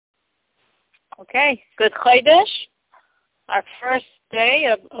Okay, good Chodesh. Our first day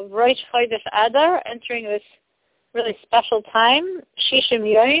of Rosh Chodesh Adar, entering this really special time. Shishim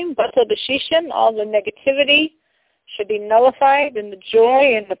Yoim, Batel B'Shishim, all the negativity should be nullified, and the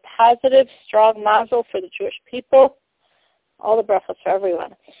joy and the positive, strong mazel for the Jewish people. All the brachos for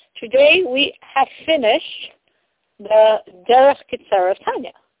everyone. Today we have finished the Derech Kitzur of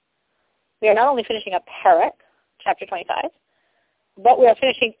Tanya. We are not only finishing a parak, chapter 25, but we are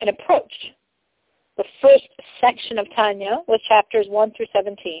finishing an approach. The first section of Tanya was chapters 1 through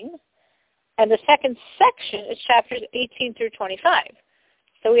 17, and the second section is chapters 18 through 25.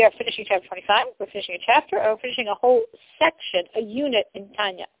 So we are finishing chapter 25, we're finishing a chapter, or we're finishing a whole section, a unit in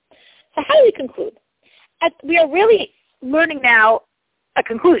Tanya. So how do we conclude? We are really learning now a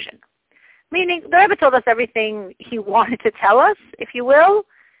conclusion, meaning the Rebbe told us everything he wanted to tell us, if you will.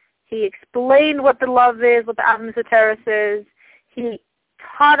 He explained what the love is, what the Avos Eteris is. He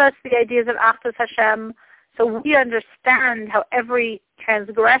taught us the ideas of Achdus Hashem, so we understand how every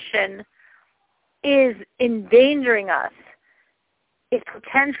transgression is endangering us. It's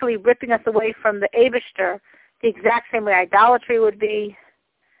potentially ripping us away from the Eibishter, the exact same way idolatry would be.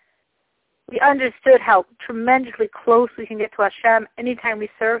 We understood how tremendously close we can get to Hashem anytime we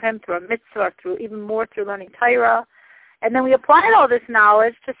serve Him through a mitzvah, or through even more through learning Torah. And then we applied all this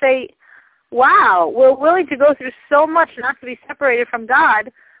knowledge to say, wow, we're willing to go through so much not to be separated from God.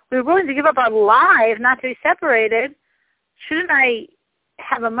 We're willing to give up our lives not to be separated. Shouldn't I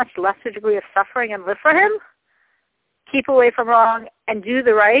have a much lesser degree of suffering and live for Him? Keep away from wrong and do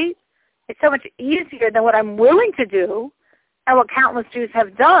the right? It's so much easier than what I'm willing to do and what countless Jews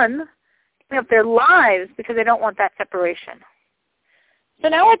have done, giving up their lives because they don't want that separation. So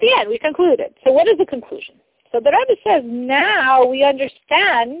now we're at the end. We concluded. So what is the conclusion? So the Rebbe says, now we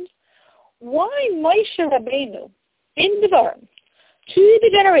understand why Moshe Rabbeinu, in Devarim, to the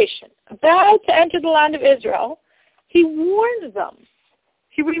generation about to enter the land of Israel, he warns them,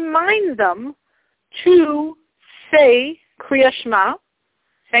 he reminds them to say Kriya Shema.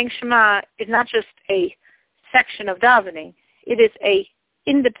 Saying Shema is not just a section of davening, it is a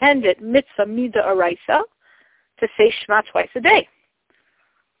independent mitzvah mida oraisa to say Shema twice a day,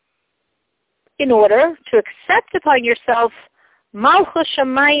 in order to accept upon yourself Malchus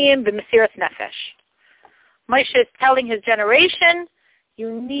Shamayim b'Mesiras Nefesh. Moshe is telling his generation,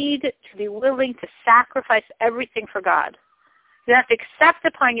 you need to be willing to sacrifice everything for God. You have to accept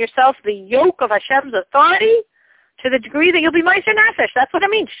upon yourself the yoke of Hashem's authority to the degree that you'll be Meiser Nefesh. That's what it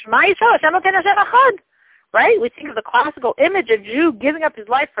means. Shema Yisrael, Hashem Elokeinu Hashem Echad. Right? We think of the classical image of Jew giving up his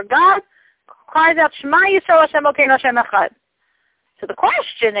life for God, cries out, Shema Yisrael, Hashem Elokeinu Hashem Echad. So the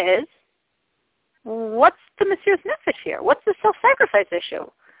question is, what's the Mesiras Nefesh here? What's the self-sacrifice issue?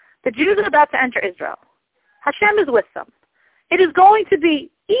 The Jews are about to enter Israel. Hashem is with them. It is going to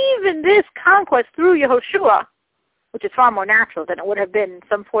be even this conquest through Yehoshua, which is far more natural than it would have been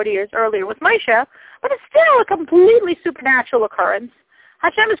some 40 years earlier with Moshe, but it's still a completely supernatural occurrence.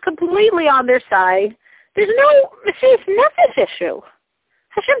 Hashem is completely on their side. There's no Mesiras Nefesh issue.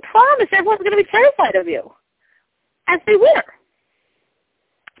 Hashem promised everyone's going to be terrified of you, as they were.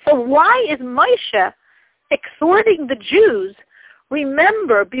 So why is Moshe exhorting the Jews,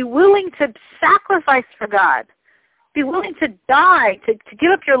 remember, be willing to sacrifice for God, be willing to die, to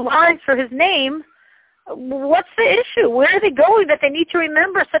give up your lives for His name? What's the issue? Where are they going that they need to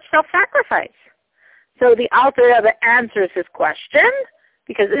remember such self-sacrifice? So the Alter Rebbe answers his question,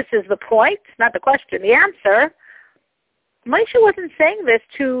 because this is the point, not the question, the answer. Moshe wasn't saying this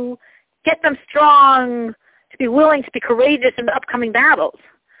to get them strong, to be willing to be courageous in the upcoming battles.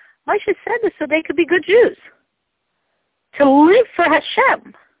 Moshe said this so they could be good Jews. To live for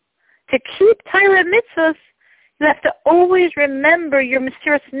Hashem, to keep Torah and mitzvahs, you have to always remember your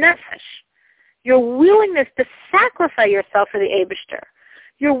Mesiras Nefesh, your willingness to sacrifice yourself for the Eibishter,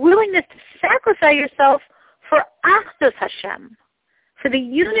 your willingness to sacrifice yourself for Achdus Hashem, for the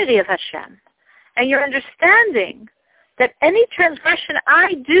unity of Hashem, and your understanding that any transgression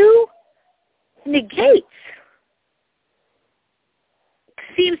I do negates,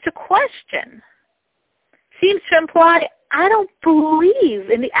 seems to question, seems to imply, I don't believe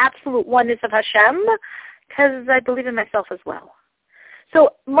in the absolute oneness of Hashem because I believe in myself as well. So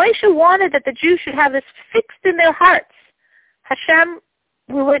Moshe wanted that the Jews should have this fixed in their hearts. Hashem,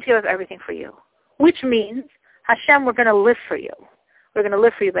 we're willing to give up everything for you, which means, Hashem, we're going to live for you. We're going to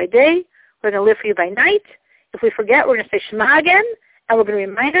live for you by day. We're going to live for you by night. If we forget, we're going to say Shema again, and we're going to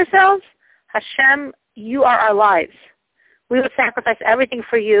remind ourselves, Hashem, you are our lives. We will sacrifice everything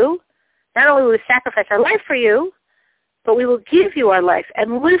for you. Not only will we sacrifice our life for you, but we will give you our life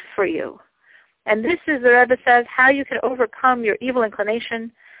and live for you. And this is, the Rebbe says, how you can overcome your evil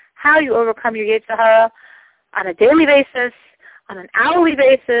inclination, how you overcome your Yetzer Hara on a daily basis, on an hourly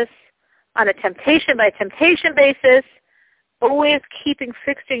basis, on a temptation by temptation basis, always keeping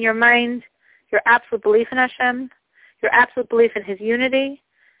fixed in your mind your absolute belief in Hashem, your absolute belief in His unity,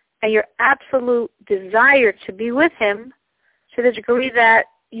 and your absolute desire to be with Him to the degree that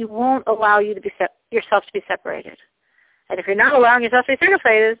you won't allow you to be yourself to be separated. And if you're not allowing yourself to be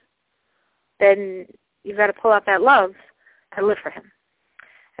separated, then you've got to pull out that love and live for Him.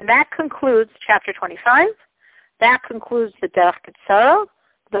 And that concludes chapter 25. That concludes the Derech Ketzara,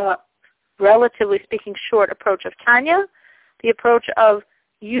 the relatively speaking short approach of Tanya, the approach of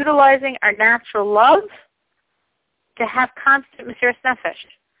utilizing our natural love to have constant Mesiras Nefesh.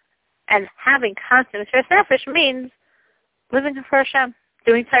 And having constant Mesiras Nefesh means living for Hashem,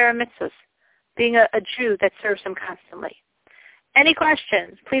 doing Torah mitzvahs, being a Jew that serves Him constantly. Any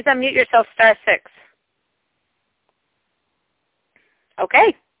questions? Please unmute yourself, *6.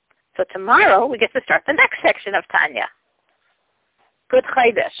 Okay, so tomorrow we get to start the next section of Tanya. Good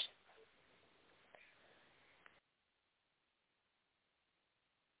Chodesh.